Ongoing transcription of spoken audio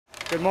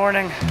Good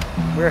morning.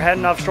 We're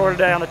heading offshore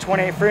today on the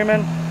 28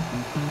 Freeman.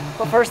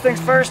 But first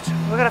things first,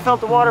 we're gonna fill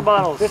up the water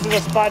bottles. This is a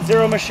Spot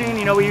Zero machine.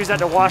 You know we use that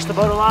to wash the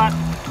boat a lot.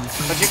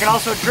 But you can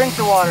also drink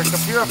the water. It's a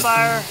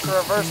purifier, it's a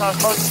reverse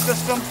osmosis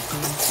system.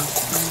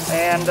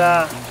 And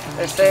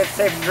they say it's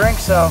safe to drink,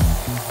 so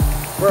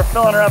we're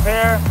filling her up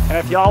here. And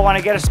if y'all want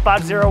to get a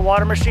Spot Zero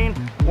water machine,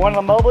 one of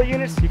the mobile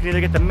units, you can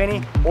either get the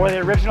mini or the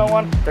original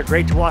one. They're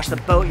great to wash the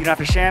boat. You don't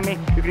have to chamois.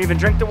 You can even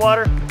drink the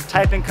water.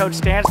 Type in code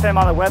StanzFam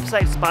on the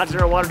website,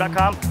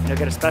 spotzerowater.com, and you'll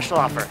get a special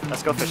offer.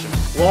 Let's go fishing.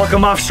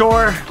 Welcome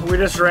offshore. We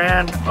just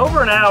ran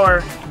over an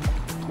hour.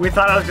 We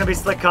thought it was gonna be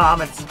slick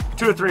calm. It's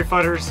 2 or 3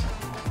 footers.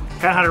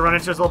 Kind of had to run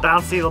into it. It's a little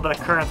bouncy, a little bit of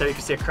current there. You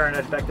can see a current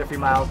edge back there a few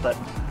miles, but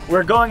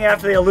we're going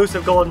after the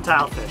elusive golden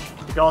tilefish.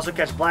 You can also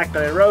catch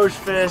blackbelly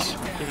rosefish.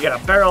 You can get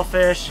a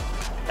barrelfish,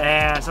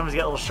 and sometimes you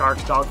get little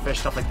sharks, dogfish,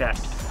 stuff like that.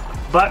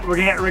 But we're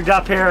gonna get rigged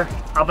up here.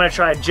 I'm gonna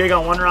try a jig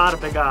on one rod, a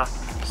big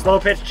slow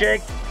pitch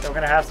jig. Then we're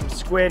gonna have some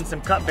squid and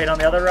some cut bait on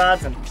the other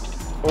rods, and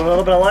with a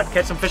little bit of luck,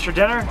 catch some fish for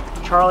dinner.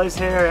 Charlie's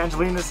here,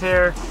 Angelina's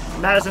here,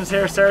 Madison's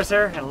here, Sarah's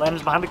here, and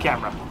Leonard's behind the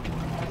camera.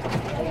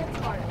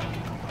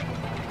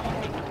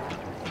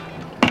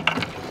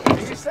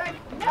 Did you say?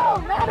 No,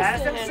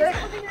 Madison's sick?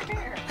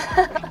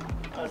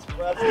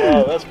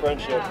 That's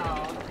friendship.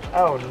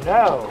 Oh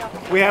no.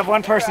 We have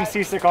one person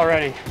seasick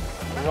already.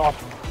 A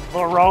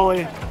little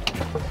rolly,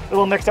 a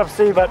little mixed up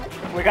sea, but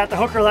we got the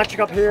Hooker Electric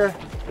up here.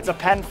 It's a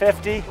Penn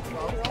 50,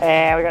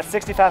 and we got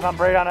 65-pound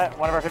braid on it,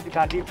 one of our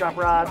 50-pound deep drop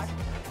rods.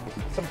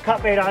 Some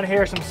cut bait on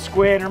here, some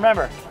squid. And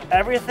remember,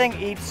 everything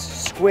eats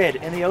squid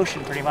in the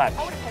ocean pretty much.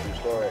 True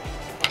story.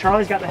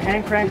 Charlie's got the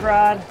hand crank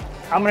rod.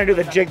 I'm gonna do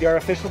the jig, the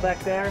artificial back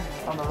there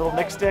on the little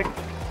mix stick.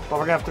 But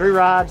we're gonna have 3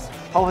 rods,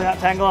 hopefully not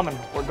tangle them, and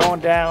we're going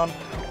down.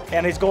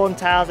 And these golden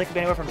tiles, they can be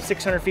anywhere from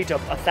 600 feet to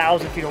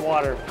 1,000 feet of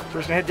water. So we're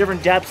just gonna hit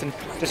different depths and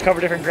just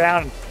cover different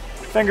ground. And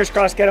fingers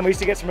crossed, get them. We used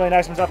to get some really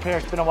nice ones up here.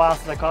 It's been a while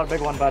since I caught a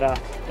big one, but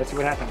let's see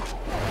what happens.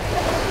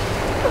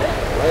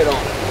 Right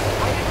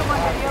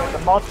on. The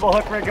multiple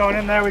hook rig going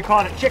in there. We call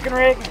it a chicken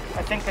rig.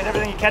 I think that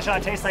everything you catch on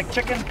it tastes like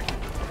chicken.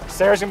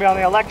 Sarah's gonna be on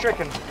the electric,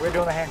 and we're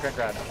doing the hand crank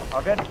rod.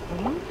 All good?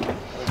 Mm-hmm.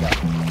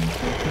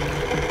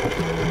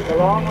 The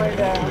long way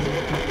down.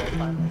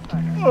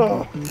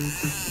 Oh.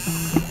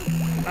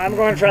 I'm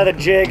going to try the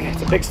jig.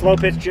 It's a big slow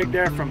pitch jig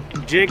there from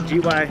Jig,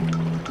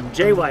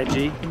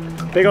 JYG.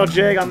 Big old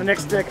jig on the Nick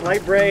stick,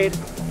 light braid,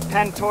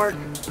 Penn torque.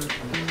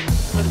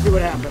 Let's see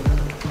what happens.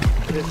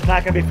 It's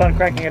not going to be fun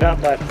cranking it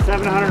up, but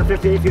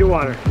 758 feet of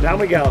water. Down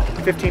we go,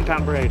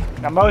 15-pound braid.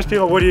 Now most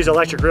people would use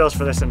electric reels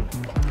for this, and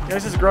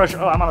this is gross.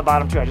 Oh, I'm on the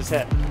bottom too, I just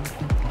hit.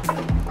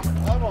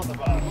 I'm on the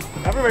bottom.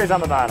 Everybody's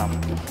on the bottom.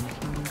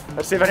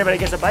 Let's see if anybody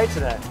gets a bite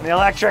today. And the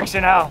electrics,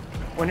 you know,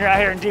 when you're out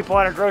here in deep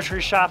water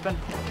grocery shopping,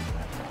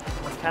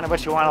 kind of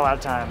what you want a lot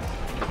of time.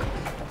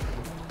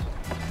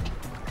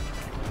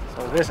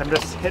 So this, I'm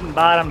just hitting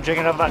bottom,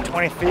 jigging up about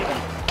 20 feet,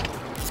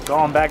 and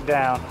going back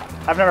down.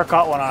 I've never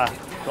caught one on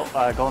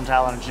a golden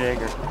tile on a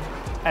jig, or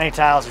any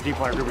tiles or deep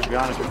water grouper, to be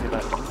honest with you,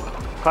 but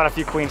caught a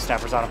few queen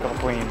snappers on a couple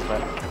queens,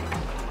 but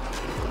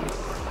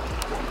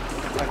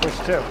like fish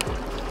too.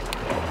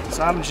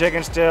 So I'm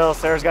jigging still.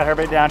 Sarah's got her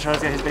bait down,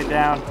 Charlie's got his bait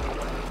down.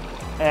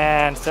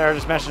 And Sarah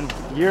just mentioned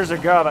years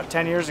ago, about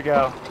 10 years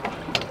ago,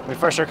 we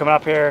first started coming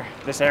up here,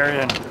 this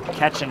area, and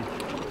catching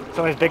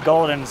some of these big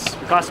goldens.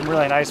 We caught some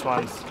really nice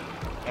ones,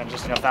 and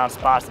just found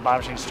spots. The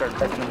bottom machine started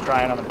picking them,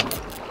 trying them.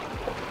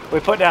 We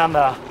put down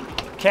the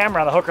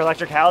camera on the Hooker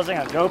Electric housing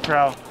on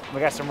GoPro. We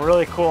got some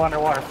really cool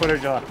underwater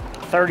footage of a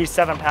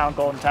 37-pound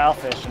golden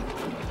tilefish. And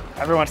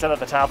everyone said that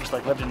the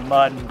tilefish lived in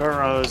mud and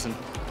burrows, and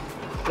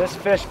this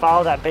fish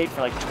followed that bait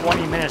for like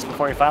 20 minutes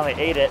before he finally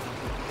ate it.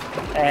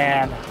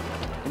 And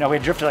we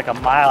had drifted like a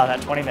mile in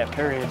that 20-minute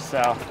period,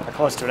 so or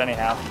close to it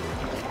anyhow.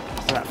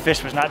 So that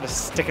fish was not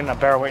just sticking in a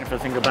barrel waiting for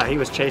the thing to go by. He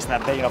was chasing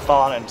that bait,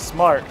 following it and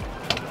smart,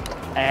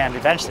 and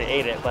eventually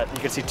ate it. But you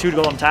can see 2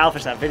 golden tilefish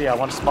in that video.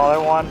 One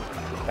smaller one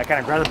that kind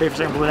of grabbed the bait for a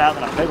second, blew it out,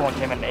 and then a big one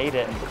came in and ate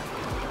it.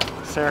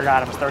 And Sarah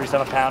got him, it was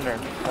 37-pounder.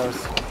 That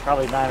was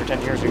probably 9 or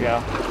 10 years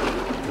ago.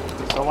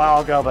 So a while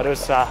ago, but it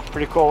was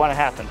pretty cool when it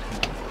happened.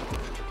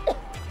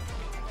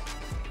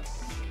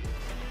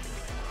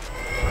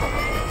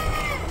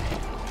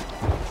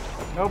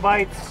 No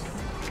bites.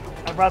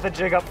 I brought the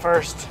jig up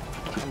first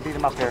and beat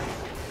him up here.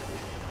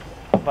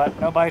 But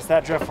no bites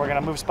that drift. We're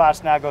gonna move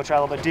spots now, go try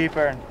a little bit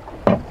deeper, and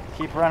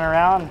keep running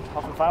around.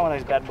 Hopefully find one of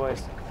these bad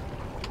boys.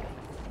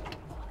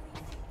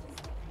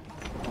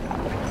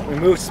 We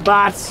move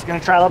spots, gonna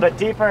try a little bit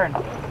deeper and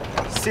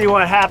see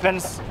what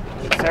happens.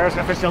 Sarah's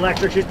gonna fish the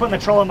electric. She's putting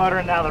the trolling motor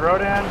in now, the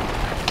rod end.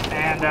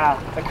 And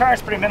the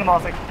current's pretty minimal.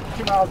 It's like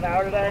 2 miles an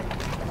hour today,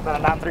 about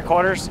a knot and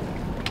 3/4.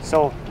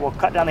 So we'll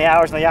cut down the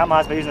hours on the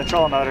Yamahas by using the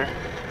trolling motor.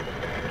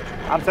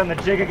 I'm setting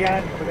the jig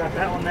again. We got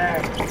that one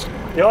there.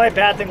 The only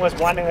bad thing was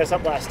winding this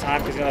up last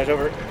time because there's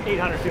over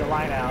 800 feet of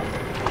line out.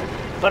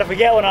 But if we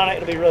get one on it,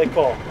 it'll be really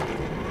cool.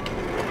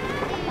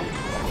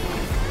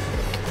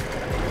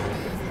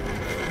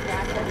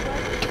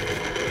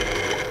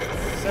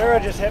 Sarah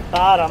just hit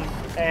bottom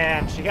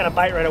and she got a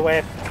bite right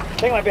away.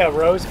 think it might be a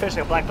rosefish,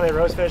 like a blackbelly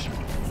rosefish.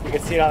 You can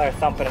see it on there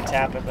thumping and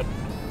tapping, but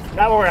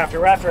not what we're after.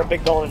 We're after a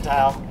big golden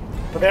tile.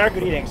 But they are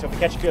good eating, so if we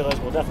catch a few of those,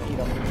 we'll definitely eat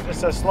them.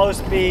 Just a slow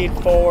speed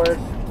forward.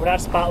 We're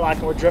not spot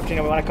locking, we're drifting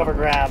and we want to cover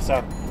ground.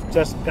 So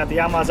just got the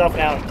yamas up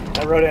now.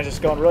 That road end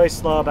just going really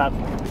slow, about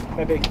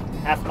maybe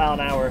half a mile an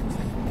hour.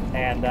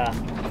 And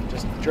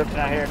just drifting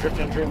out here,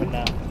 drifting and dreaming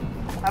now.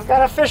 I've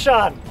got a fish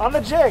on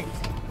the jig.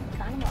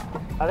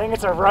 I think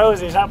it's a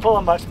rosy. He's not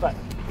pulling much, but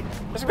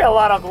there's gonna be a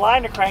lot of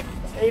line to crank.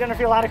 800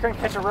 feet of line to crank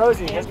to catch a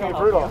rosy. It's gonna be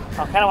brutal.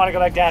 I kind of want to go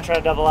back down and try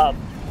to double up.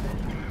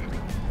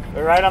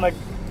 We're right on the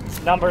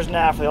numbers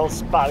now for the old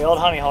spot, the old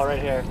honey hole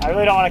right here. I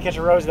really don't want to catch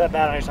a rosy that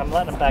bad on here, so I'm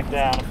letting him back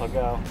down if I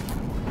go.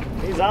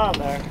 He's on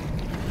there.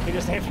 He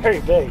just ain't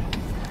very big.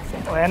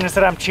 And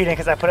instead I'm cheating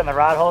because I put it in the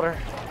rod holder.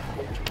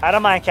 I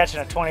don't mind catching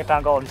a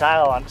 20-pound golden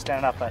tile on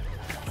standing up, but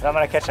if I'm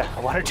gonna catch a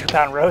 1 or 2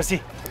 pound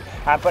rosy,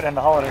 I'm putting it in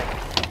the holder.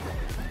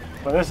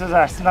 But this is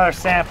another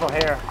sample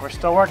here. We're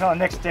still working on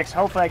the Nick sticks.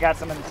 Hopefully I got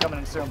some coming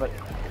in soon, but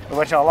we'll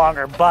wait till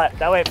longer. But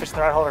that way it fits the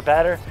rod holder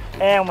better.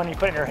 And when you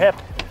put it in your hip,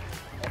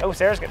 oh,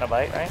 Sarah's getting a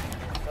bite, right?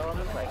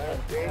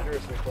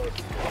 Dangerously close.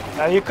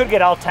 Now you could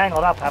get all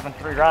tangled up having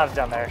 3 rods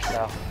down there,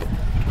 so.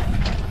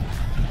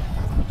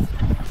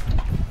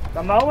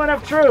 The moment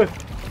of truth.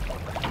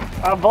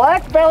 A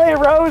blackbelly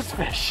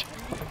rosefish.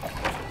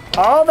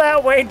 All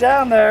that way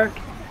down there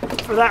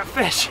for that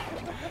fish.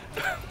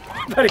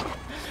 Buddy,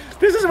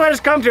 this is what it's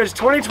come to. It's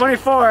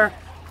 2024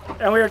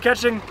 and we are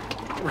catching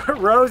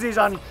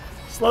rosies on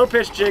slow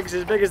pitch jigs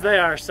as big as they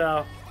are,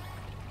 so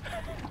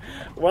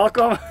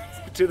welcome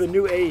to the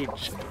new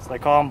age. So they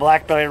call them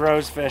blackbelly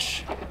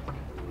rosefish.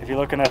 If you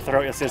look in their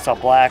throat, you'll see it's all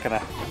black, and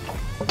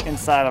the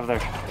inside of their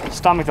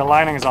stomach, the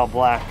lining is all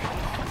black.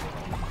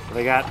 So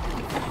they got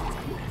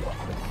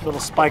little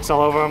spikes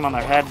all over them on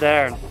their head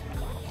there, and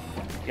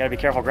you gotta be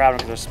careful grabbing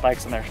them because there's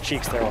spikes in their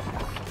cheeks there will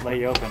lay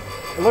you open.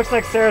 It looks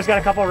like Sarah's got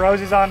a couple of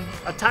rosies on.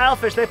 A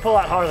tilefish, they pull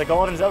out harder. The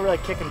goldens, they'll really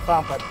kick and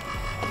thump, but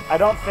I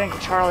don't think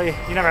Charlie,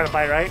 you never had a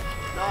bite, right?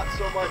 Not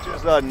so much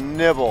as a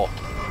nibble.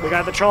 We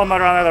got the trolling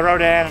motor on there, the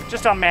rodan,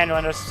 just on manual,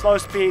 and just slow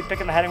speed,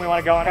 picking the heading we want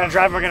to go on. We're gonna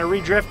drive, we're gonna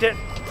re-drift it.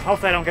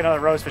 Hopefully I don't get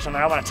another rosefish on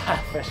there. I want a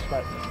tilefish,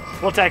 but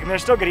we'll take them. They're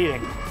still good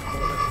eating.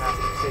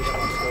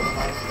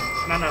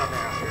 No.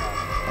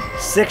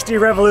 60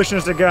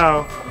 revolutions to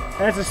go.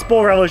 And it's a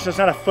spool revolution, it's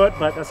not a foot,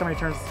 but that's how many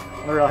turns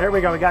on the reel. Here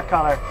we go, we got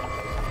color.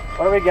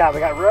 What do we got? We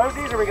got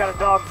rosies or we got a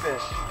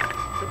dogfish?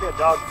 Could be a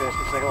dogfish,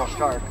 looks like a little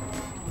shark.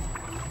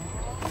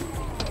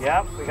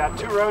 Yep, we got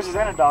 2 rosies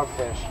and a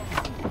dogfish.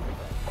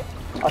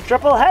 A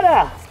triple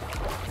header.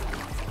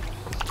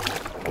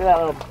 Look at that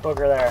little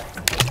booger there.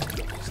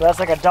 So that's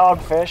like a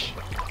dogfish,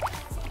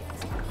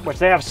 which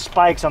they have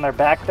spikes on their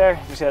back there.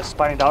 You see that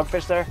spiny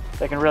dogfish there?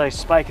 They can really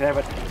spike there,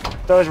 but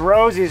those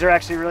rosies are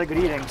actually really good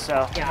eating,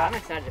 so. Yeah, I'm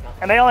excited about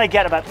that. And they only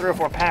get about 3 or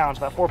 4 pounds,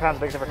 about 4 pounds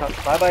big as ever comes.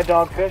 Bye-bye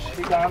dogfish,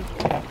 he gone.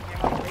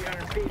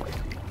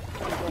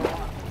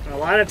 A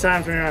lot of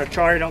times when you're on a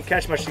charter, you don't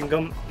catch much. You can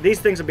go, these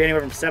things will be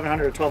anywhere from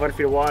 700 to 1,200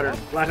 feet of water.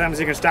 A lot of times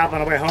you can stop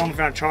on the way home if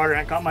you're on a charter and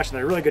haven't caught much, and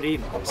they're really good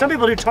eating. Some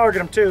people do target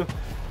them too,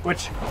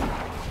 which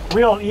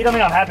we'll eat them.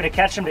 I'm happy to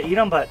catch them to eat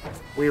them, but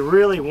we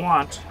really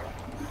want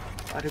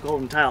a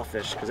golden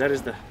tilefish because that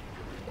is the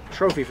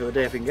trophy for the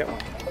day if we can get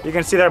one. You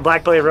can see their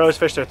blackbelly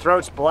rosefish, their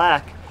throat's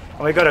black.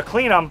 When we go to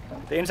clean them,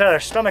 the inside of their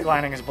stomach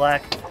lining is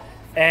black.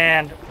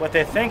 And what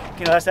they think,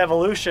 you know, that's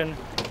evolution.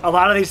 A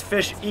lot of these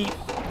fish eat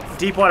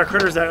deep water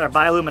critters that are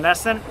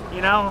bioluminescent,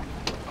 you know,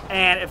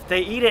 and if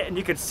they eat it and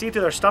you can see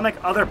through their stomach,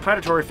 other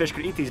predatory fish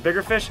could eat these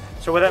bigger fish.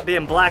 So with that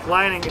being black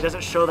lining, it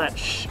doesn't show that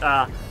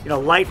you know,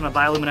 light from the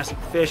bioluminescent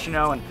fish, you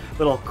know, and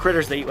little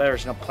critters they eat, whether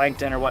it's, you know,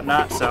 plankton or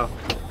whatnot. So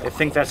they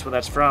think that's what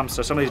that's from.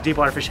 So some of these deep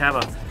water fish have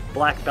a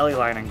black belly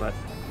lining, but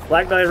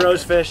blackbelly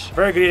rosefish,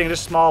 very good eating,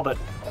 just small, but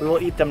we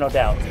will eat them no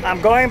doubt.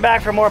 I'm going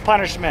back for more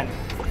punishment.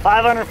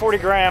 540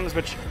 grams,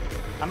 which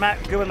I'm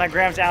not good with my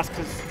grams to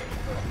ounces,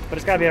 but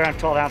it's gotta be around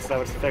 12 ounces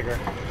though, it's bigger.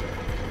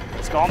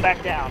 It's going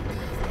back down.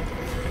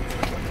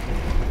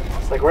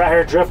 It's like we're out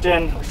here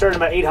drifting. We're starting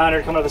about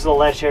 800, coming up this little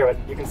ledge here, but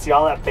you can see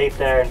all that bait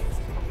there. And,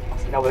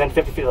 you know, within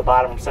 50 feet of the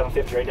bottom, from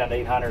 750 right down to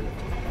 800.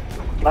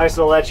 Nice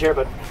little ledge here,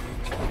 but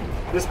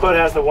this boat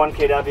has the 1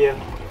 kW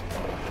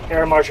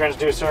Airmar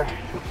transducer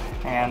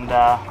and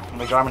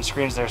the Garmin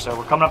screens there. So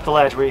we're coming up the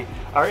ledge. We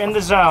are in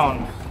the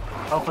zone.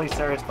 Hopefully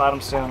Sarah hits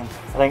bottom soon.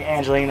 I think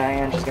Angelina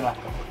and is gonna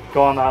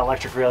go on the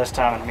electric reel this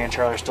time, and me and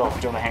Charlie are still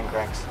doing the hand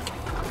cranks.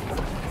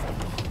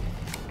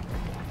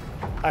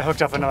 I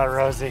hooked up another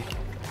rosy.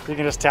 You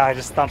can just tell I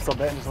just thumped a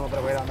little bit and just a little bit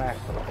of weight on there.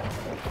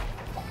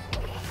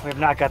 We have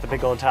not got the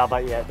big golden tile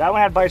bite yet. That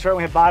one had bites right when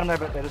we hit bottom there,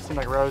 but they just seem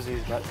like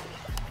rosies, but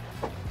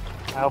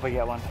I hope we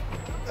get one.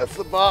 That's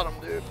the bottom,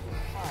 dude.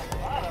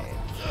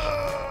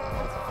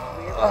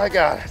 I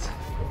got it.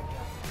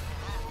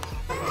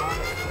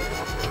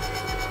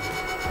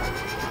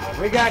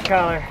 We got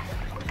color.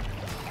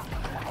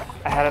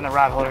 I had it in the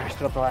rod holder,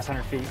 stood up the last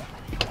 100 feet.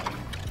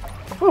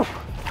 Whew.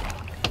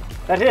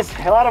 That is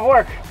a lot of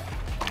work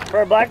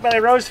for a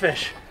blackbelly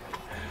rosefish,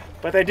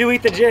 but they do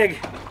eat the jig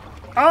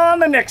on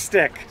the Nick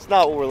stick. It's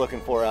not what we're looking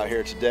for out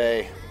here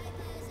today.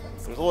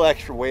 There's a little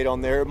extra weight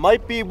on there. It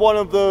might be one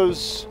of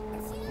those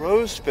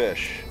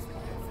rosefish.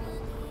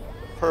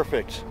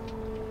 Perfect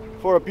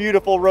for a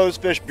beautiful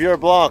rosefish beurre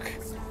blanc,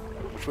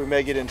 which we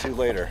may get into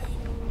later,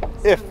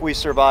 if we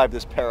survive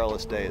this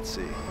perilous day at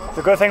sea.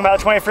 The good thing about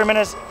the 23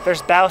 minutes,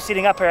 there's bow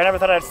seating up here. I never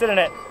thought I'd sit in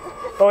it.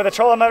 But with the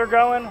trolling motor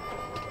going,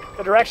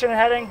 the direction and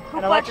heading,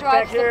 an electric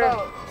deck here.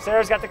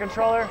 Sarah's got the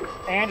controller,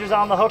 Angie's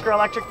on the Hooker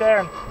Electric there,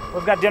 and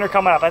we've got dinner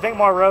coming up. I think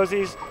more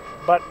rosies,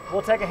 but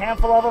we'll take a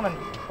handful of them and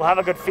we'll have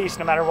a good feast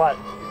no matter what.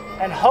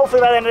 And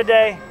hopefully by the end of the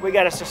day, we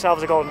got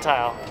ourselves a golden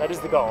tile. That is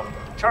the goal.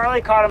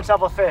 Charlie caught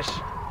himself a fish,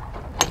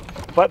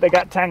 but they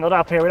got tangled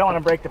up here. We don't want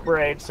to break the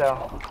braid,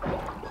 so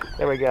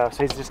there we go.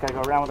 So he's just gonna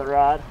go around with the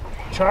rod.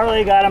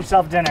 Charlie got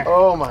himself dinner.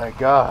 Oh my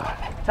God.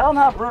 Tell him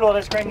how brutal it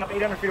is cranking up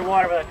 800 feet of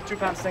water with a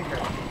 2-pound sinker.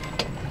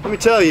 Let me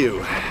tell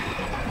you,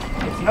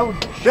 It's no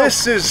joke.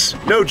 this is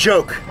no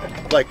joke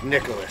like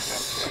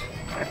Nicholas.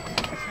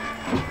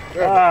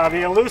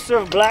 The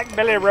elusive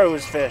blackbelly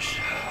rosefish.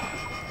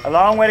 A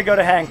long way to go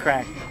to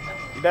handcrank.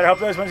 You better hope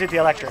those ones hit the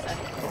electric.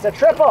 It's a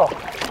triple.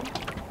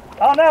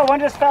 Oh no, one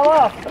just fell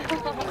off.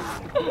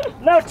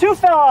 No, 2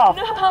 fell off.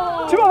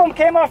 No. 2 of them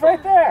came off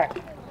right there.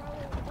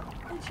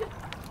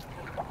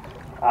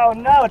 Oh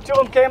no, 2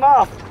 of them came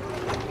off.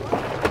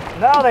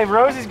 No, they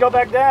rosies go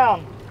back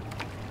down.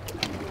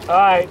 All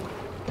right,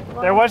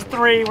 there was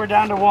 3, we're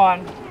down to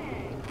 1.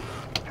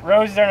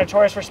 Rosies are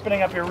notorious for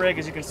spinning up your rig,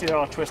 as you can see they're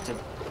all twisted.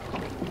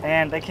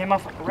 And they came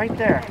off right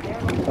there.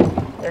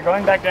 They're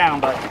going back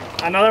down, but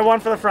another one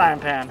for the frying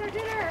pan.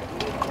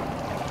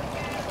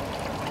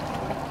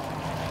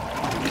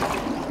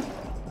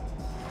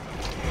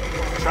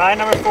 Try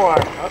number 4.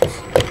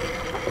 Oops.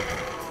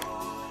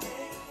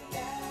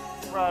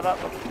 Rod up.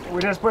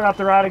 We just put up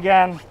the rod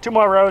again. 2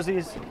 more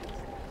rosies,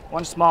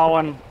 1 small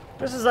one.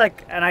 This is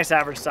like a nice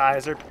average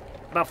size. They're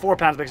about 4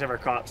 pounds big as I've ever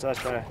caught, so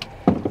that's a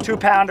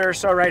 2-pounder.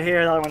 So right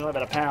here, the other one's a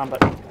little bit a pound,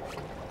 but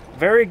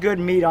very good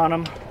meat on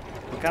them.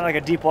 Kind of like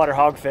a deep water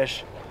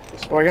hogfish.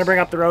 But we're gonna bring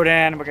up the rode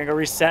in. We're gonna go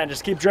reset and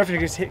just keep drifting.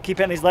 Just keep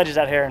hitting these ledges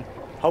out here, and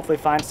hopefully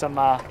find some,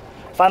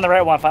 find the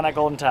right one, find that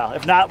golden tile.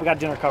 If not, we got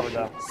dinner covered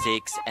though.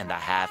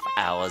 6.5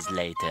 hours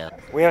later.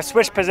 We have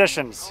switched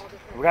positions.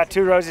 We got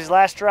 2 rosies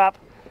last drop.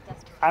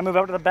 I move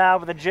up to the bow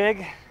with a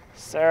jig.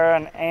 Sarah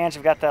and Ange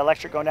have got the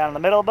electric going down in the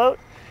middle of the boat.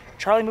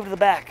 Charlie moved to the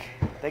back.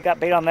 They got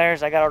bait on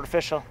theirs, I got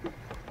artificial.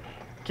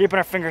 Keeping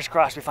our fingers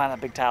crossed we find that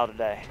big tile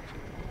today.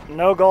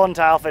 No golden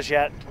tilefish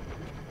yet.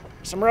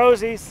 Some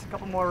rosies, a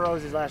couple more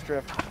rosies last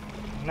trip.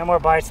 No more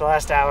bites the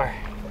last hour.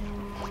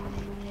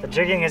 The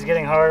jigging is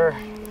getting harder,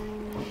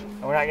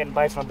 and we're not getting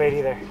bites from bait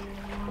either.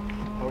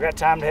 We got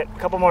time to hit a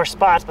couple more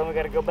spots, but we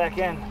got to go back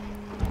in.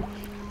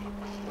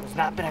 It's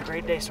not been a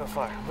great day so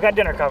far. We got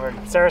dinner covered.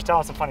 Sarah's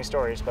telling some funny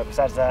stories, but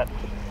besides that,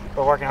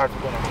 we're working hard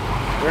for dinner.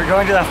 We're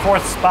going to that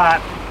 4th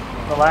spot.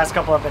 The last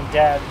couple have been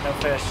dead, no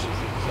fish.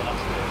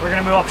 We're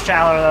gonna move up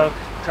shallow though,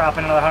 drop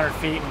in another 100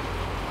 feet,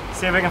 and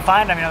see if we can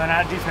find them. You know, they're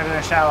not deep,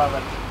 they're shallow,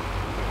 but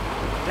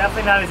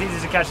definitely not as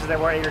easy to catch as they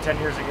were 8 or 10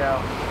 years ago.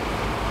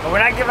 But we're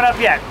not giving up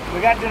yet.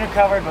 We got dinner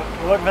covered, but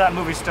we're looking for that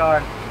movie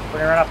star. We're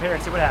gonna run up here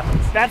and see what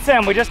happens. That's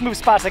him. We just moved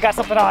spots. I got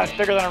something on. It's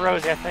bigger than a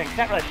rosy, I think. It's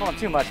not really pulling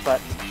too much, but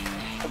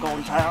a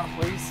golden tile,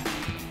 please.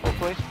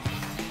 Hopefully.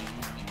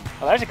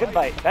 Oh, there's a good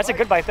bite. That's a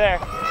good bite there.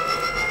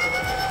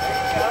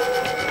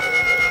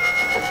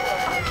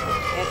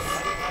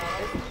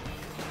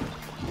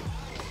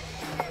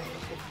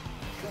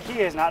 The key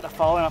is not to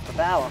fall in off the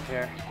bow up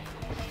here.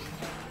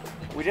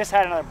 We just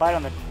had another bite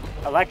on the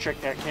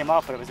electric there. It came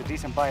off, but it was a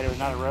decent bite. It was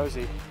not a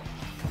rosy.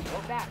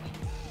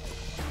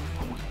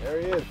 There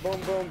he is. Boom,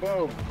 boom,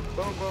 boom.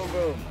 Boom, boom,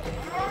 boom.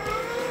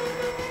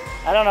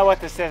 I don't know what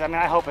this is. I mean,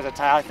 I hope it's a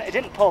tile. It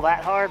didn't pull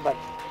that hard, but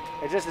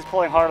it just is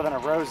pulling harder than a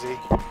rosy.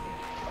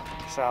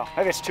 So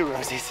maybe it's 2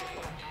 rosies.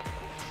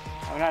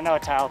 I mean, I know a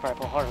tile will probably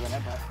pull harder than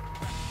it, but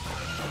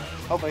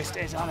hopefully it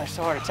stays on there.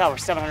 So hard to tell. We're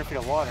 700 feet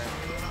of water.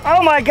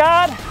 Oh my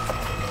God!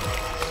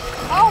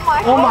 Oh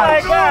my Oh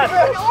my God!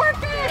 An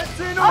oarfish!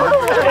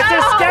 It's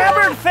a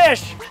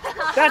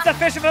scabbardfish! That's a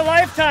fish of a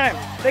lifetime.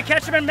 They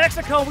catch them in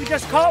Mexico. We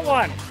just caught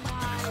one.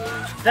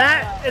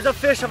 That is a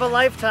fish of a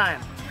lifetime.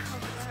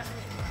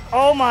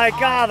 Oh my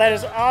God, that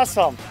is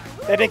awesome.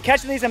 They've been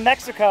catching these in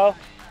Mexico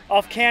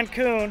off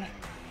Cancun.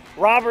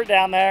 Robert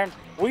down there,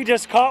 we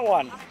just caught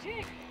one.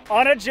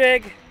 On a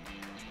jig,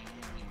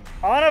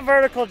 on a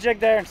vertical jig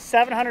there in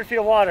 700 feet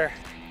of water.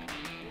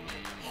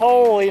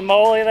 Holy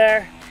moly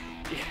there.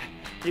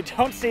 You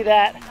don't see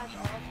that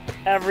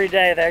every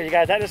day there, you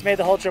guys. That just made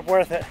the whole trip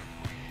worth it.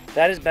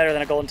 That is better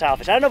than a golden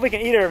tilefish. I don't know if we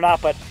can eat it or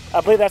not, but I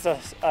believe that's a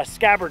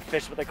scabbard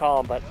fish, what they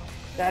call them, but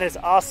that is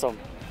awesome.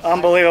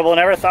 Unbelievable,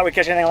 never thought we'd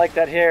catch anything like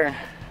that here.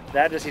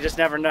 That just, you just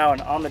never know,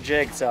 and on the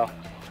jig, so.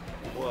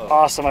 Whoa.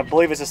 Awesome, I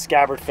believe it's a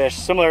scabbard fish.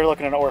 Similar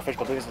looking to an oarfish,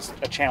 but I believe it's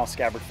a channel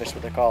scabbard fish,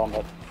 what they call them,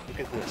 but. Look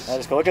at this.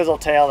 Just go, look at his little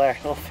tail there,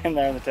 little fin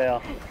there in the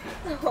tail.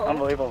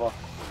 Unbelievable.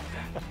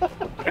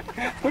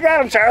 We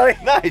got him, Charlie.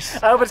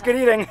 Nice. I hope it's good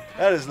eating.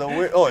 That is the,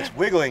 oh, it's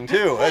wiggling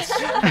too. That's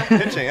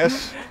pitching,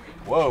 that's,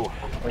 whoa.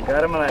 We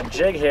got him on that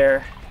jig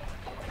here,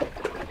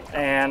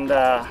 and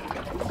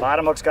The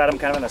bottom hook's got him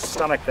kind of in the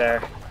stomach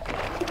there.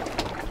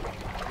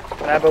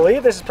 And I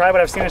believe this is probably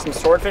what I've seen in some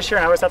swordfish here,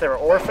 and I always thought they were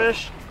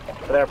oarfish,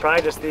 but they're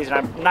probably just these, and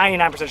I'm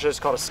 99% sure it's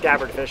called a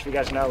scabbardfish. If you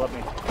guys know, let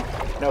me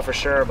know for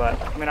sure, but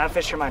I mean, I've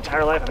fished here my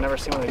entire life. I've never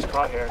seen one of these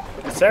caught here.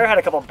 And Sarah had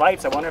a couple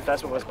bites. I wonder if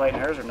that's what was biting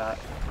hers or not.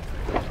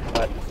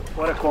 But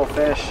what a cool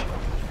fish.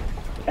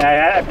 And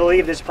I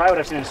believe this is probably what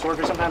I've seen in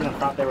swordfish sometimes, and I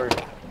thought they were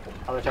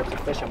other types of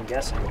fish, I'm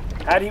guessing.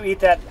 How do you eat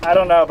that? I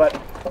don't know, but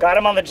got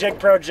him on the Jig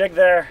Pro jig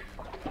there,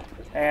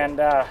 and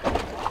that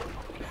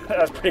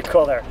was pretty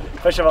cool there.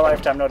 Fish of a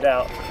lifetime, no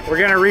doubt. We're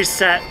gonna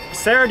reset.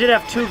 Sarah did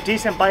have 2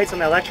 decent bites on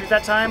the electric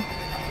that time,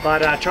 but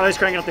Charlie's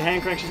cranking up the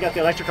hand crank. She's got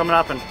the electric coming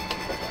up, and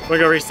we're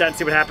gonna reset and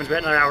see what happens. We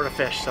got another hour to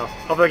fish, so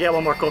hopefully we get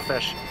one more cool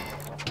fish.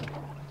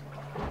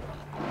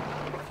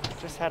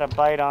 Just had a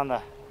bite on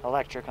the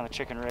electric on the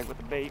chicken rig with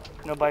the bait.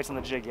 No bites on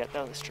the jig yet,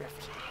 though, this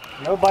drift.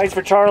 No bites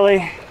for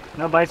Charlie,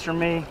 no bites for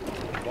me.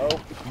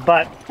 Nope.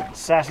 But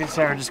Sassy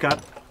Sarah just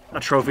got a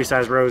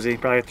trophy-sized Rosie,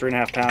 probably a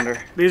 3.5 pounder.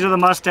 These are the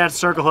Mustad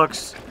circle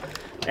hooks.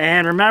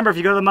 And remember, if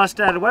you go to the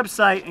Mustad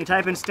website and you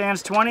type in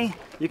STANZ20,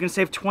 you can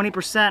save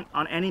 20%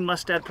 on any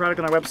Mustad product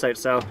on their website.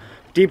 So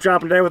deep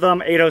dropping today with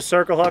them, 8/0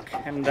 circle hook,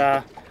 and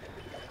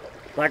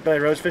blackbelly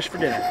rosefish for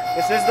dinner.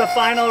 This is the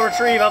final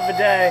retrieve of the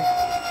day,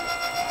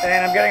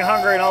 and I'm getting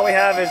hungry, and all we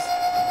have is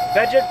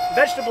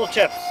vegetable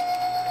chips.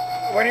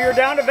 When you're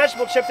down to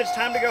vegetable chips, it's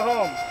time to go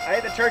home. I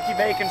ate the turkey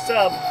bacon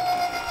sub.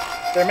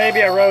 There may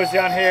be a Rosie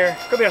on here.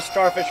 Could be a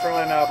starfish for all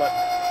I know, but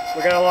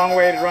we got a long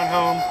way to run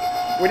home.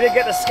 We did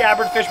get the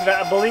scabbardfish, which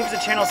I believe is the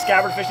channel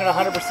scabbardfish, not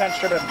 100%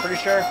 sure, but I'm pretty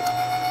sure.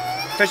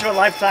 Fish of a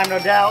lifetime, no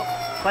doubt.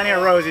 Plenty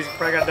of Rosies,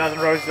 probably got a dozen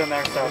Rosies in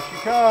there, so. Here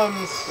she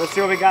comes. Let's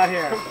see what we got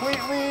here.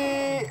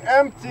 Completely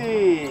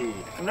empty.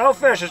 No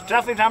fish, it's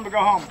definitely time to go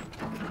home.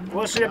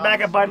 We'll see you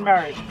back at Bud and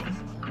Mary's.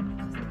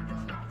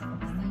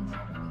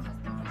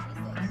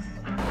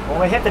 When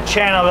we hit the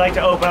channel, we like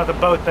to open up the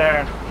boat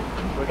there.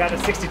 We got to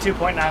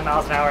 62.9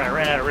 miles an hour and I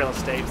ran out of real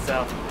estate,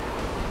 so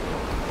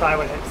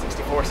probably would hit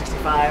 64,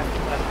 65.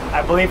 But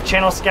I believe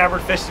channel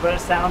scabbardfish is what it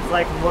sounds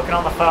like from looking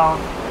on the phone.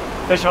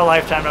 Fish of a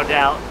lifetime, no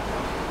doubt.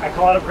 I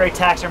called up Great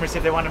Taxidermy to see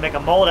if they wanted to make a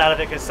mold out of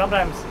it, because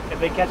sometimes if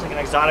they catch like an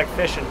exotic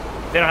fish and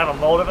they don't have a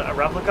mold of it, a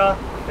replica,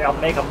 they'll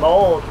make a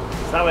mold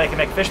so that way they can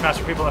make fish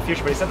masks for people in the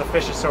future. But he said the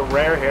fish is so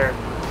rare here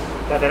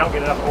that they don't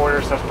get enough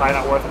orders, so it's probably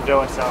not worth them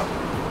doing. So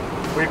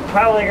we're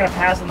probably going to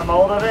pass on the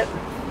mold of it,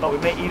 but we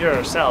may eat it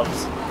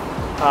ourselves.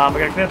 We're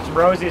going to clean up some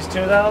Rosies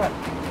too, though.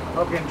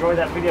 Hope you enjoyed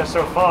that video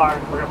so far.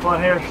 We're going to pull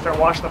in here, start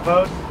washing the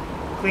boat,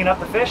 clean up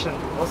the fish, and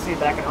we'll see you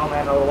back at home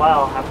in a little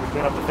while after we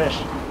clean up the fish.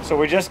 So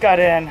we just got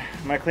in.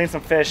 I'm going to clean some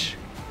fish.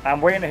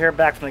 I'm waiting to hear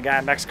back from the guy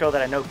in Mexico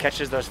that I know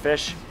catches those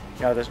fish,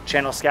 you know, those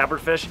channel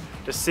scabbardfish,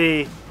 to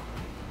see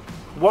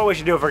what we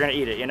should do if we're going to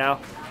eat it, you know?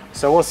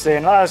 So we'll see.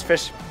 And a lot of those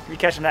fish, if you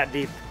catch them that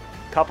deep,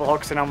 a couple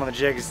hooks in them on the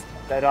jigs,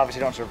 that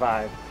obviously don't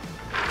survive.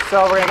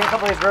 So we're going to get a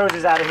couple of these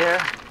Rosies out of here.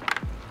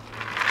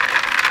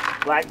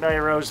 Blackbelly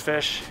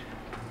rosefish,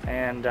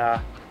 and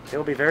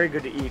they'll be very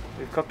good to eat.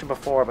 We've cooked them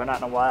before, but not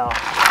in a while.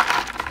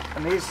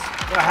 And these,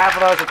 you know, half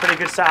of those are pretty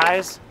good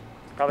size,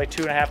 probably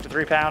 2.5 to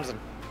 3 pounds, and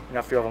you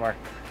know, a few of them are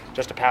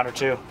just a pound or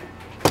 2.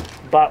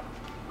 But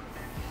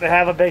they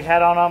have a big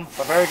head on them,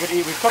 but very good to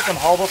eat. We've cooked them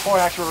whole before,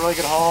 actually a really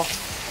good whole.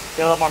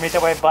 Get a little more meat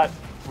that way, but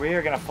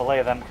we're gonna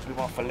fillet them because we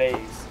want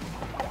fillets.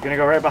 Gonna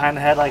go right behind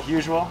the head like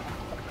usual,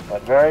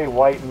 but very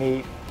white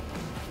meat.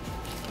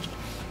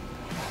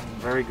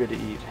 Very good to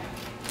eat.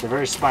 They're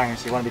very spiny,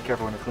 so you want to be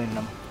careful when you're cleaning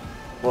them.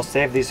 We'll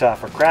save these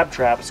for crab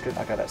traps because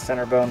I got that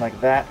center bone like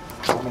that.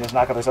 Let me just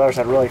knock up this other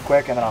side really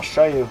quick, and then I'll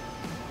show you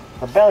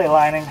the belly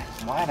lining.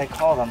 Why they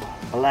call them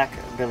black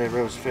belly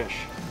rosefish.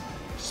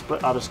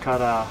 Split. I'll just cut.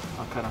 I'll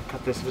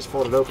cut this and just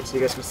fold it open so you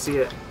guys can see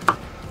it.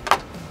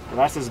 Well,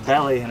 that's his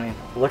belly. I mean,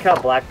 look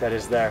how black that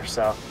is there.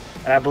 So,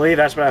 and I believe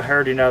that's what I've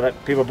heard. You know,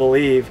 that people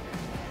believe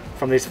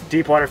from these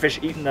deep water fish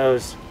eating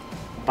those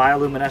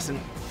bioluminescent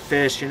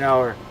fish, you know,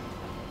 or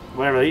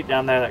whatever they eat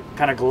down there that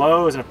kind of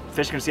glows, and if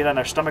fish can see that in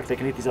their stomach, they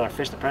can eat these other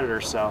fish, the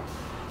predators. So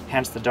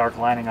hence the dark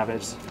lining of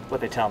it is what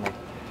they tell me.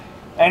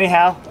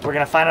 Anyhow, we're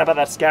gonna find out about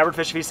that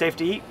scabbardfish if he's safe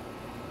to eat,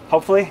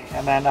 hopefully,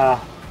 and then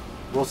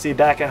we'll see you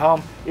back at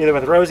home either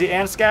with Rosie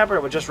and scabbard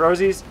or with just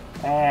Rosies.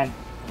 And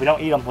if we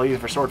don't eat them, we'll use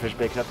them for swordfish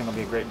bait because I think it'll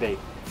be a great bait.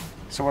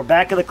 So we're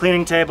back at the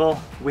cleaning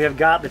table. We have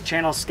got the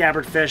channel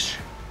scabbardfish.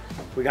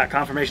 We got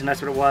confirmation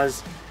that's what it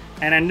was,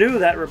 and I knew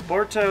that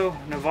Roberto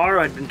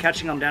Navarro had been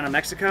catching them down in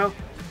Mexico.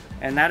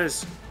 And that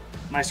is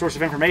my source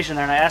of information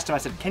there. And I asked him, I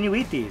said, can you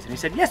eat these? And he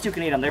said, yes, you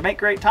can eat them. They make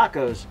great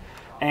tacos.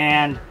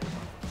 And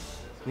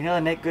we know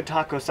they make good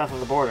tacos south of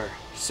the border.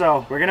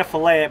 So we're gonna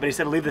fillet it, but he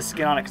said leave the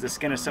skin on it because the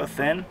skin is so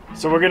thin.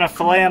 So we're gonna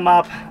fillet them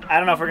up. I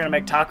don't know if we're gonna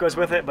make tacos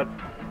with it, but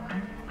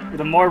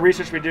the more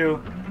research we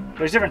do,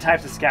 there's different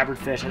types of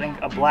scabbardfish. I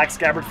think a black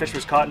scabbardfish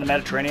was caught in the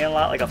Mediterranean a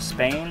lot, like off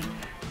Spain.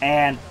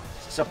 And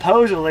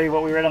supposedly,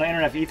 what we read on the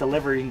internet, if you eat the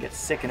liver, you can get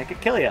sick and it could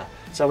kill you.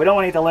 So we don't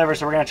want to eat the liver,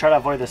 so we're gonna try to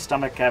avoid the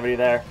stomach cavity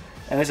there.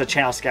 And this is a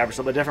channel scabbard, so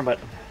a little bit different, but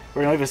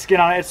we're gonna leave the skin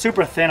on it. It's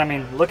super thin. I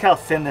mean, look how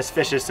thin this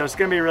fish is. So it's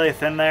gonna be really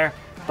thin there.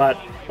 But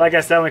like I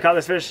said, when we caught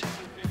this fish,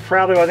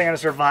 probably wasn't gonna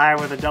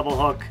survive with a double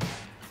hook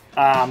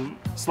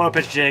slow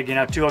pitch jig, you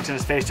know, 2 hooks in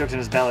his face, 2 hooks in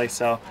his belly.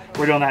 So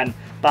we're doing that. And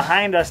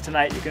behind us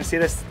tonight, you can see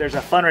this, there's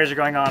a fundraiser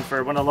going on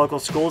for one of the local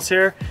schools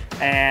here.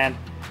 And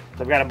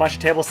they've got a bunch of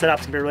tables set up.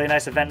 It's gonna be a really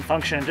nice event and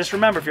function. And just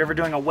remember, if you're ever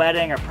doing a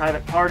wedding or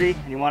private party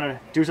and you wanna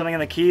do something in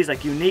the Keys,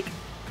 like unique,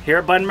 here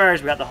at Bud &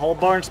 Mary's, we got the whole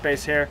barn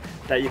space here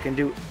that you can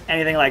do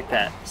anything like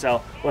that.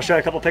 So we'll show you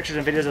a couple pictures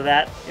and videos of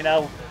that, you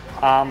know,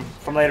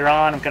 from later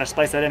on. I'm gonna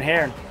splice that in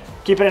here and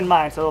keep it in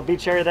mind. So a little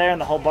beach area there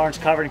and the whole barn's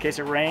covered in case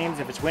it rains,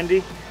 if it's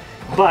windy.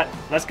 But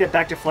let's get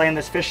back to filleting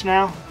this fish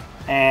now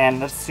and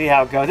let's see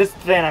how it goes. It's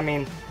thin, I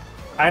mean,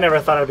 I never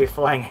thought I'd be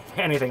filleting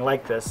anything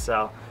like this.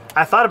 So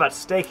I thought about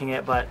staking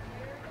it, but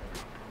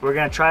we're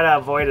gonna try to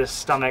avoid his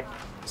stomach.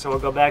 So we'll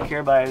go back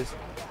here by his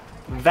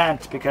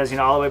vent because, you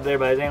know, all the way up there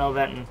by his anal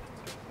vent, and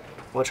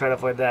we'll try to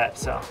avoid that.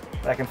 So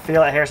I can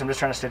feel it here, so I'm just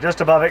trying to stay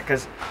just above it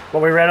because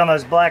what we read on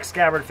those black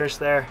scabbard fish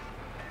there,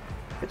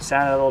 it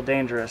sounded a little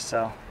dangerous.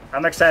 So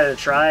I'm excited to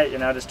try it, you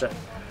know, just to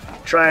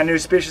try a new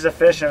species of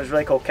fish, and it was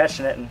really cool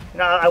catching it. And you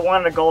know, I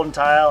wanted a golden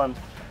tile and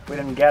we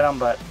didn't get them,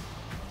 but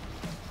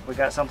we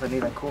got something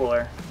even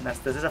cooler. And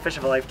this is a fish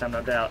of a lifetime,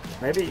 no doubt.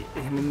 Maybe,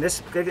 I mean,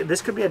 this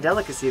could be a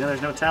delicacy, you know,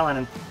 there's no telling.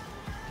 And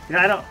you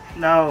know, I don't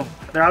know,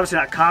 they're obviously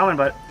not common,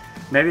 but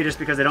maybe just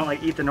because they don't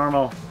like eat the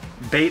normal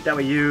bait that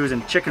we use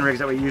and chicken rigs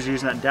that we usually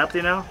use in that depth,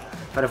 you know.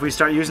 But if we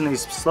start using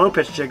these slow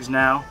pitch jigs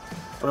now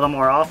a little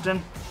more often,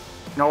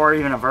 you know, or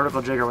even a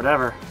vertical jig or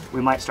whatever,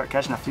 we might start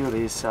catching a few of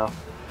these. So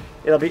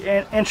it'll be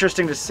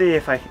interesting to see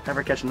if I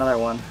ever catch another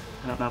one.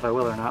 I don't know if I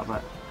will or not,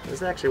 but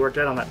this actually worked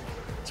out on that.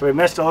 So we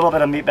missed a little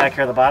bit of meat back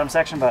here at the bottom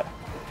section, but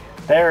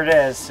there it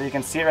is. So you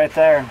can see it right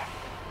there.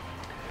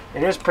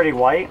 It is pretty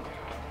white.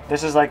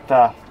 This is like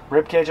the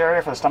rib cage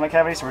area for the stomach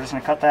cavity, so we're just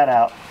gonna cut that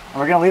out. And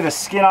we're gonna leave the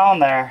skin on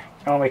there,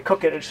 and when we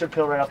cook it, it should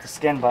peel right off the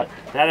skin, but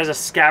that is a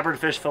scabbard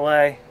fish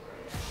fillet.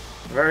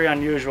 Very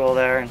unusual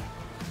there, and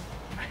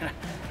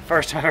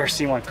first time I've ever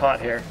seen one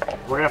caught here.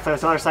 We're gonna flip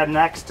this other side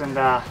next and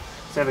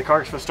save the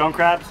carcass for stone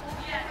crabs.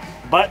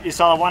 But you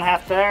saw the one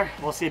half there.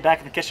 We'll see you back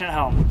in the kitchen at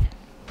home.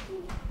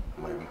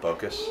 Might even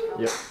focus.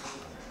 Yep.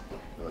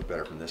 It look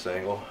better from this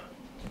angle.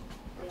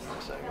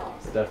 This angle.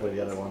 Definitely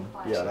the other one.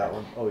 Yeah, that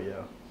one. Oh yeah.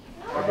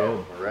 We're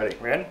good. We're ready.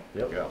 We're in?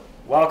 Yep. Go.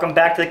 Welcome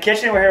back to the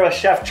kitchen. We're here with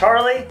Chef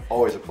Charlie.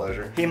 Always a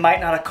pleasure. He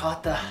might not have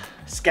caught the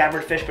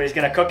scabbard fish, but he's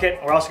gonna cook it.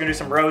 We're also gonna do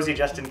some rosy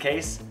just in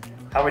case.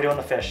 How are we doing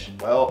the fish?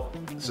 Well,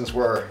 since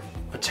we're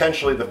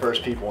potentially the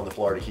first people in the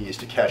Florida Keys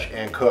to catch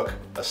and cook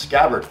a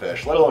scabbard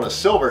fish, let alone a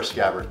silver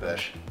scabbard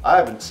fish. I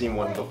haven't seen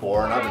one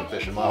before, and I've been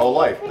fishing my whole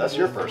life. That's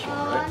your first one,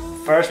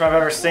 right? First one I've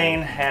ever seen,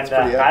 and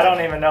I don't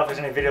even know if there's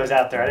any videos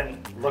out there. I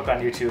didn't look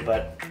on YouTube,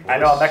 but I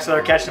know Mexico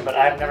are catching, but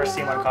I've never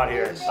seen one caught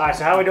here. All right,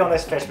 so how are we doing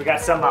this fish? We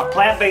got some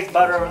plant-based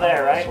butter over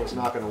there, right? This one's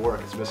not going to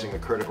work. It's missing a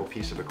critical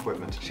piece of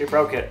equipment. She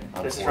broke it.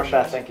 This is from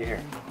Beth. Thank you.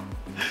 Here.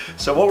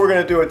 So what we're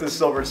going to do with this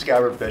silver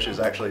scabbard fish is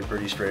actually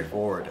pretty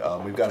straightforward.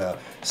 We've got a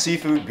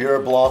seafood beurre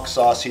blanc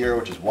sauce here,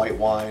 which is white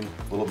wine,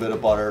 a little bit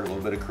of butter, a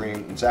little bit of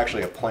cream. It's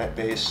actually a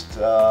plant-based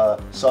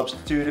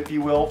substitute, if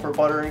you will, for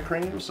butter and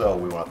cream, so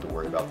we won't have to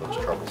worry about those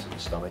troublesome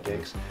stomach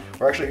aches.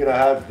 We're actually going to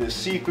have this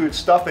seafood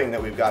stuffing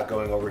that we've got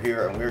going over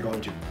here, and we're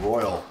going to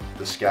broil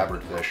the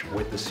scabbard fish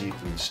with the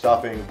seafood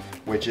stuffing,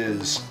 which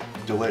is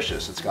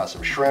delicious. It's got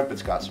some shrimp,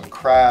 it's got some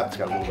crab, it's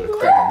got a little bit of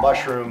cream and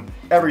mushroom,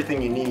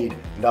 everything you need,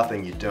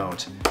 nothing you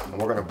don't.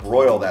 And we're gonna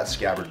broil that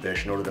scabbard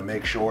fish in order to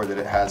make sure that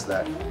it has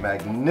that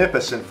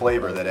magnificent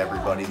flavor that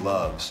everybody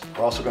loves.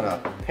 We're also gonna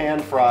pan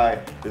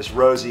fry this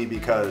rosy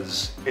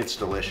because it's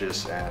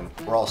delicious, and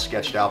we're all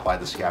sketched out by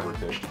the scabbard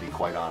fish, to be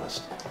quite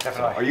honest.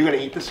 Definitely. Are you gonna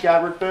eat the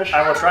scabbard fish?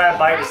 I will try a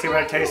bite to see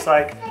what it tastes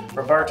like.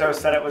 Roberto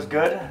said it was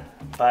good,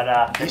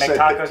 but they make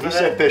tacos with it. He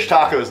said fish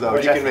tacos, though.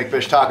 You can make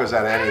fish tacos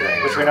out of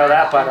anything. Which we know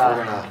that, but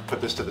we're gonna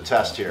put this to the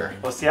test here.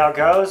 We'll see how it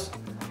goes.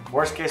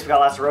 Worst case, we got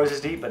lots of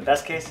roses to eat, but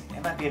best case,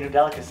 it might be a new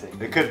delicacy.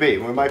 It could be.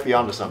 We might be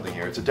onto something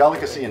here. It's a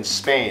delicacy in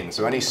Spain,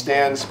 so any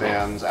STANZ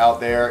fans out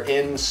there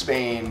in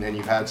Spain and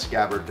you've had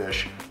scabbard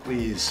fish,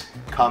 please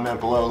comment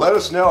below. Let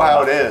us know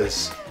how it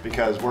is,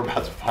 because we're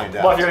about to find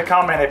out. Well, if you're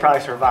commenting, they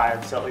probably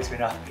survived, so at least we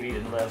know if you can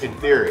eat and live. In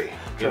theory.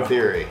 In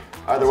theory.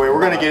 Either way,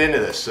 we're going to get into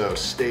this, so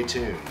stay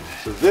tuned.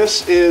 So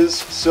this is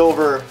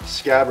silver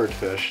scabbard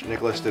fish.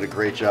 Nicholas did a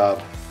great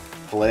job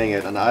filleting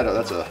it, and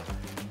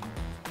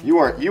you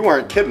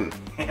weren't kidding.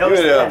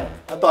 I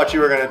thought you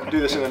were going to do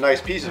this into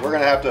nice pieces. We're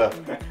going to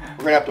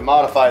have to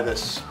modify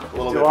this a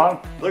little bit. Long?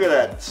 Look at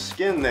that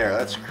skin there.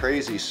 That's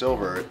crazy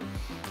silver.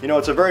 You know,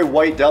 it's a very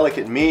white,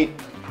 delicate meat.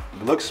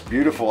 It looks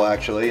beautiful,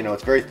 actually. You know,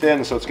 it's very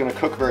thin, so it's going to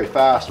cook very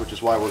fast, which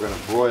is why we're going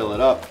to broil it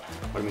up.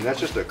 But I mean, that's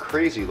just a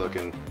crazy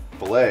looking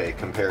fillet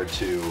compared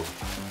to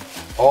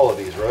all of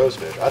these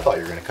rosefish. I thought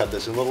you were going to cut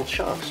this in little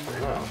chunks, but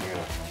no, you're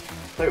going to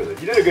play with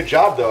it. You did a good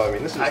job, though. I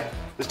mean,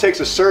 this takes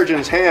a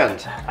surgeon's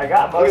hand. I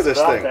got most Look at this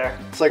of it thing. there.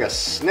 It's like a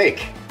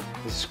snake.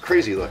 This is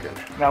crazy looking.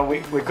 Now,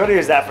 we could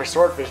use that for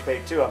swordfish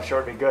bait, too. I'm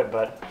sure it'd be good,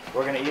 but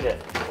we're going to eat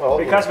it. Well,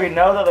 because we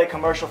know that they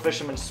commercial fish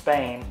them in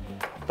Spain,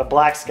 the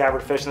black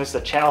scabbard fish, and this is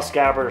a channel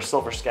scabbard or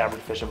silver scabbard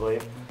fish, I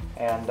believe.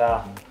 And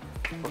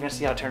We're gonna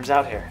see how it turns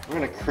out here. We're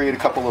gonna create a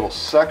couple little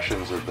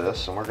sections of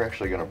this, and we're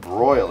actually gonna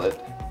broil it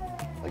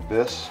like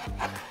this.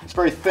 It's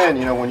very thin,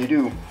 you know, when you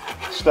do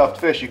stuffed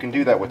fish, you can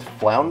do that with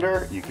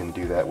flounder, you can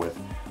do that with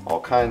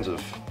all kinds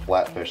of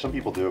flatfish. Some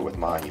people do it with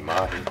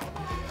mahi-mahi,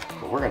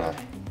 but we're gonna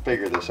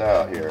figure this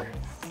out here.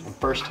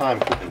 First time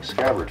cooking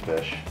scabbard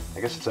fish. I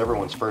guess it's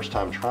everyone's first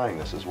time trying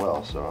this as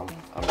well, so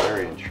I'm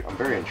very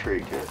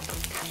intrigued here.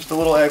 Just a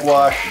little egg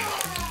wash,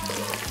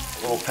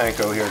 a little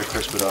panko here to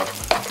crisp it up.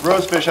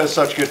 Rosefish has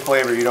such good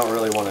flavor, you don't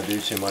really want to do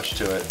too much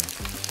to it.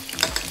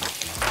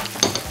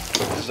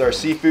 This is our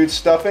seafood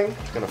stuffing.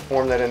 It's going to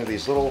form that into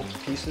these little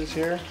pieces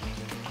here.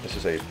 This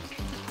is a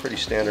pretty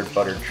standard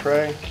buttered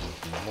tray.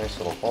 A nice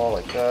little ball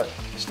like that.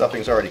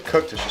 Stuffing's already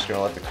cooked, it's just going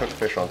to let the cooked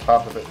fish on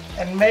top of it.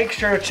 And make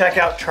sure to check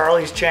out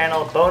Charlie's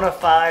channel,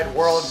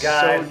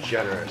 BonaFideWorldGuide. So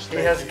generous. He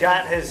has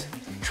got his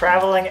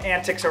traveling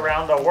antics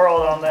around the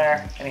world on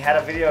there, and he had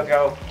a video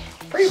go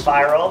pretty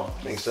viral.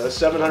 I think so.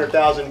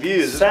 700,000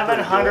 views.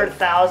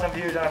 700,000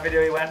 views on a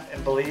video he went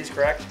in Belize,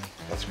 correct?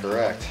 That's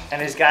correct.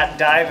 And he's got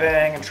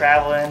diving and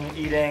traveling,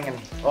 eating, and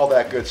all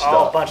that good stuff.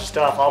 all a bunch of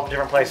stuff, all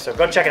different places. So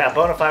go check it out,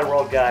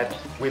 BonaFideWorldGuide.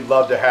 We'd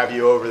love to have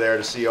you over there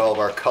to see all of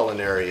our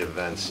culinary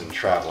events and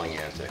traveling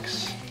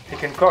antics. He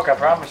can cook, I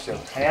promise you.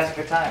 And he has a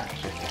good time.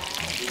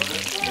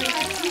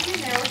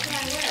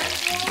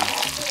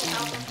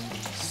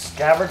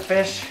 Scabbard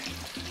fish.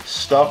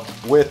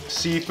 Stuffed with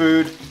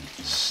seafood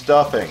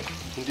stuffing.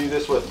 You can do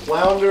this with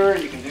flounder,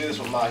 you can do this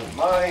with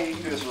mahi-mahi, you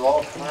can do this with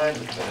all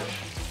kinds of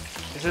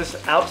fish. This is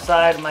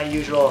outside my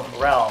usual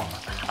realm.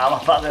 I'm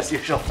about this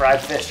usual fried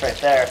fish right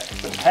there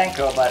with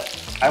panko, but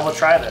I will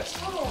try this.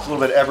 It's a little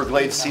bit of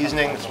Everglades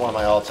seasoning. It's one of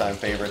my all-time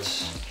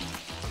favorites.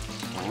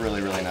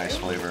 Really, really nice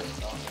flavor.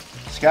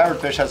 Scabbard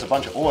fish has a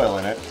bunch of oil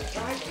in it,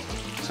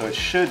 so it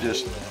should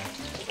just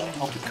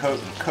help it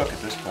cook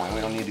at this point.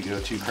 We don't need to go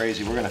too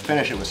crazy. We're going to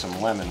finish it with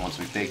some lemon once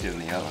we've baked it in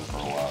the oven for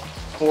a while.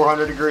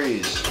 400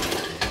 degrees.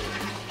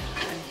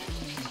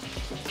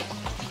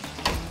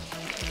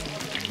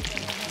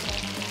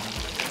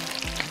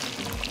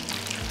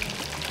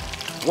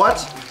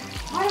 What?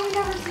 Why have we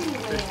never seen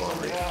it?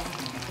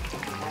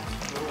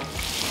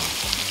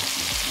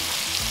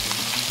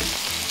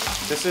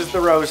 This is the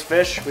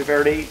rosefish. We've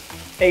already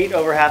ate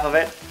over half of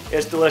it.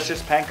 It's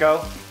delicious,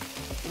 panko.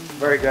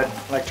 Very good.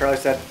 Like Charlie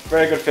said,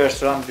 very good fish,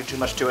 so don't do too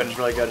much to it. It's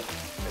really good.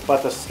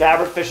 But the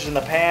scabbard fish is in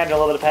the pan, a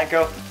little bit of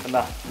panko. And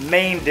the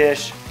main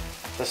dish,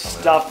 the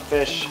stuffed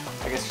fish.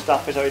 I guess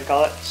stuffed fish, is that what you'd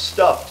call it?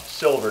 Stuffed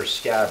silver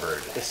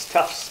scabbard. The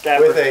stuffed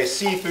scabbard. With a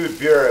seafood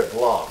beurre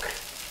blanc.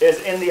 Is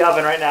in the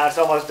oven right now. It's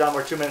almost done.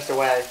 We're 2 minutes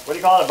away. What do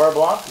you call it? A beurre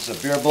blanc? It's a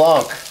beurre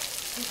blanc.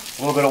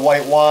 A little bit of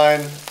white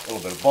wine, a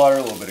little bit of butter,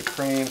 a little bit of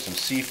cream, some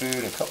seafood,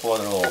 and a couple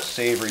other little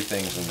savory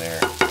things in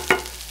there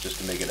just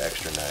to make it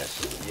extra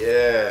nice.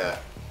 Yeah,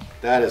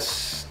 that is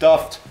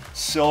stuffed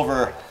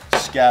silver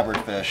scabbard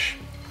fish.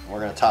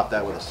 We're gonna top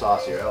that with a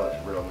sauce here. That looks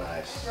real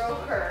nice.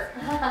 Broker.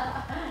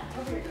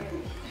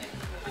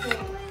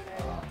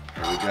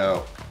 There we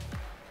go.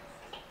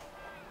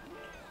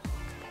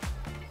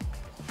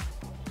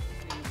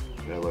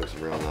 That looks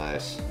real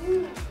nice.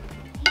 Birthday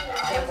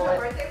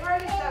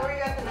party? Is that where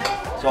you got the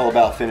knife? It's all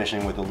about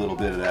finishing with a little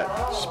bit of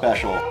that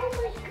special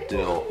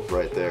dill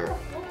right there.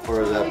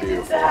 Or is that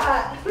beautiful?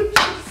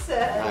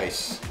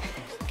 Nice.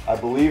 I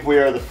believe we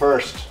are the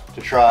first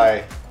to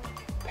try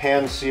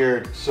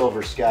pan-seared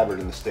silver scabbard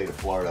in the state of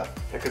Florida.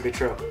 That could be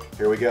true.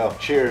 Here we go.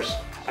 Cheers.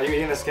 Are you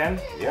eating the skin?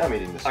 Yeah, I'm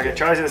eating this. Okay,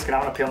 Charlie's eating the skin.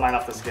 I'm gonna peel mine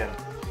off the skin.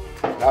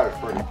 That is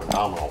pretty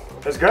phenomenal.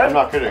 It's good? I'm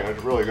not kidding.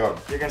 It's really good.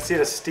 You can see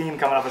the steam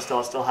coming off. It's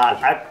still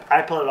hot.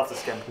 I pulled it off the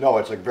skin. No,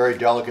 it's like very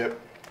delicate.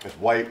 It's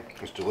white.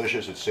 It's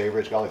delicious. It's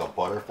savory. It's got like a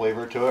butter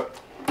flavor to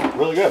it.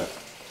 Really good.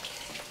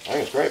 I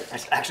think it's great.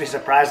 It's actually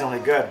surprisingly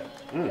good.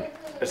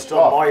 It's still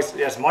Soft. moist.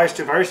 Yes, moist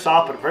too. Very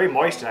soft, but very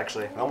moist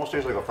actually. It almost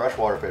tastes like a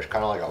freshwater fish,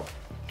 kind of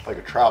like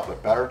a trout,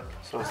 but better.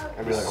 So it's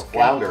Maybe like a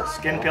flounder.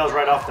 Skin peels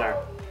right off there.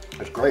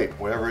 It's great.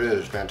 Whatever it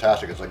is, it's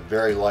fantastic. It's like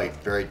very light,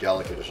 very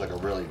delicate. It's like a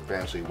really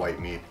fancy white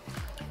meat.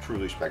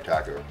 Truly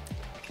spectacular.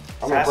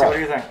 I'm Sassy, impressed. what do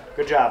you think?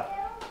 Good job.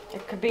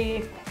 It could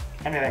be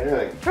Anything.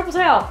 Anything. triple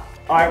tail.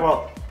 All right,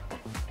 well,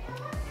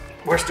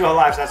 we're still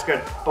alive, so that's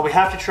good. But we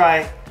have to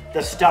try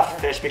the stuffed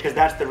fish because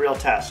that's the real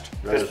test.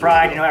 That Because is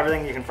fried, really you know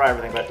everything, you can fry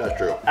everything, but That's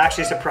true.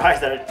 actually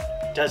surprised that it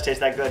does taste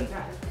that good.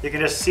 You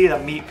can just see the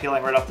meat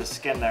peeling right off the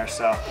skin there,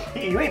 so.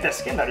 You ate that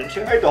skin though, didn't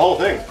you? I ate the whole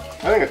thing.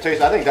 I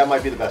think that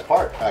might be the best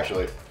part,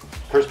 actually.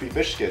 Crispy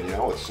fish skin, you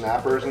know, with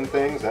snappers and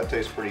things. That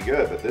tastes pretty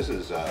good, but this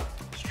is,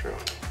 it's true.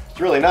 It's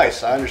really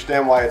nice. I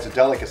understand why it's a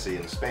delicacy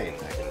in Spain.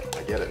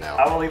 I get it now.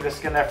 I will leave the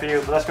skin there for you,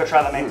 but let's go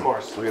try the main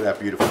course. Look at that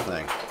beautiful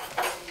thing.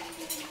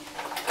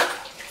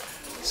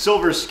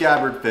 Silver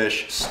scabbard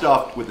fish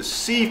stuffed with a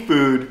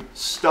seafood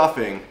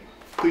stuffing.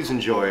 Please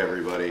enjoy,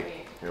 everybody.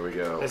 Here we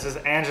go. This is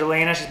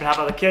Angelina. She's been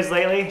helping the kids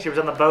lately. She was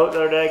on the boat the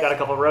other day, got a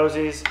couple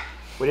rosies.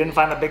 We didn't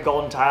find the big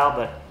golden tile,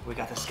 but we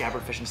got the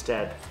scabbard fish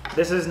instead.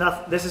 This is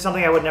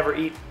something I would never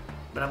eat,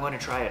 but I'm going to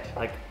try it.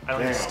 Like, I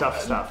don't eat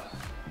stuffed stuff.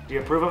 Do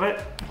you approve of it?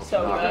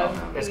 So,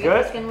 It's you ate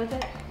good? the skin with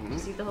it? Did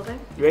you eat the whole thing?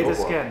 You ate Go the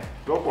for skin. it.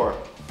 Go for it.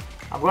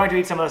 I'm going to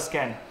eat some of the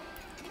skin.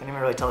 Can't even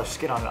really tell the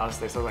skin on it,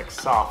 honestly. It's like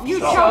soft. You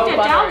soft. choked it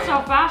down buttery.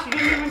 so fast you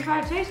didn't even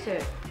try to taste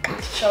it.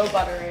 So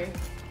buttery.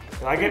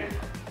 You like it?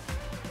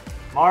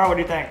 Mara, what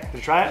do you think? Did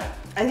you try it?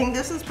 I think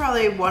this is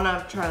probably one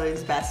of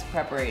Charlie's best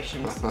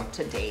preparations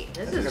to date.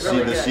 This You is see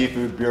really the good.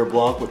 seafood beer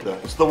blanc with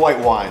it's the white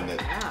wine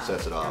that Yeah.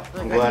 sets it off. That's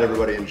I'm really glad good.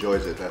 everybody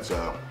enjoys it. It's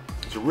a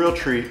real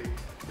treat,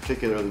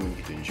 particularly when you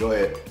get to enjoy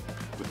it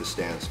with the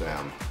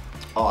StanzFam.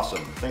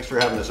 Awesome. Thanks for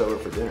having us over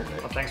for dinner, Nick.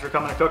 Well, thanks for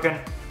coming and cooking.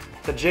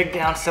 The jig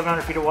down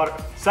 700 feet of water,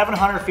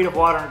 700 feet of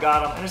water and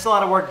got him. And it's a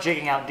lot of work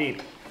jigging out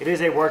deep. It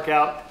is a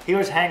workout. He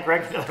was hand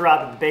cranked the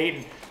rod with bait.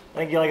 And I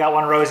think he only got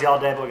one rosy all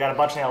day, but we got a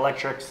bunch of the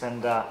electrics,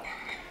 and that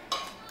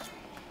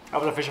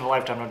was a fish of a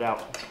lifetime, no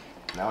doubt.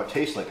 Now it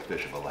tastes like a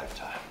fish of a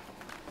lifetime.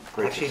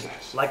 Great Actually,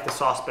 success. like the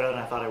sauce better than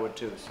I thought I would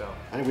too. So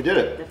I think we did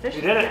it. The fish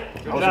you did it.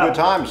 That was good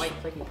times. White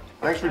flaky.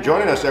 Thanks for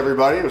joining us,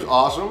 everybody. It was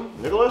awesome.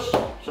 Nicholas,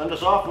 send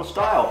us off with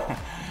style.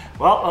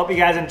 Well, I hope you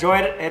guys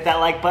enjoyed it. Hit that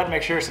like button.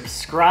 Make sure to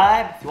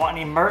subscribe. If you want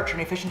any merch or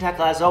any fishing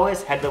tackle, as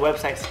always, head to the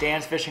website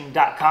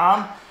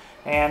StanzFishing.com.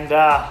 And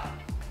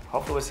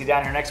hopefully we'll see you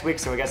down here next week.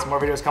 So we got some more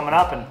videos coming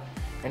up, and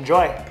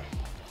enjoy.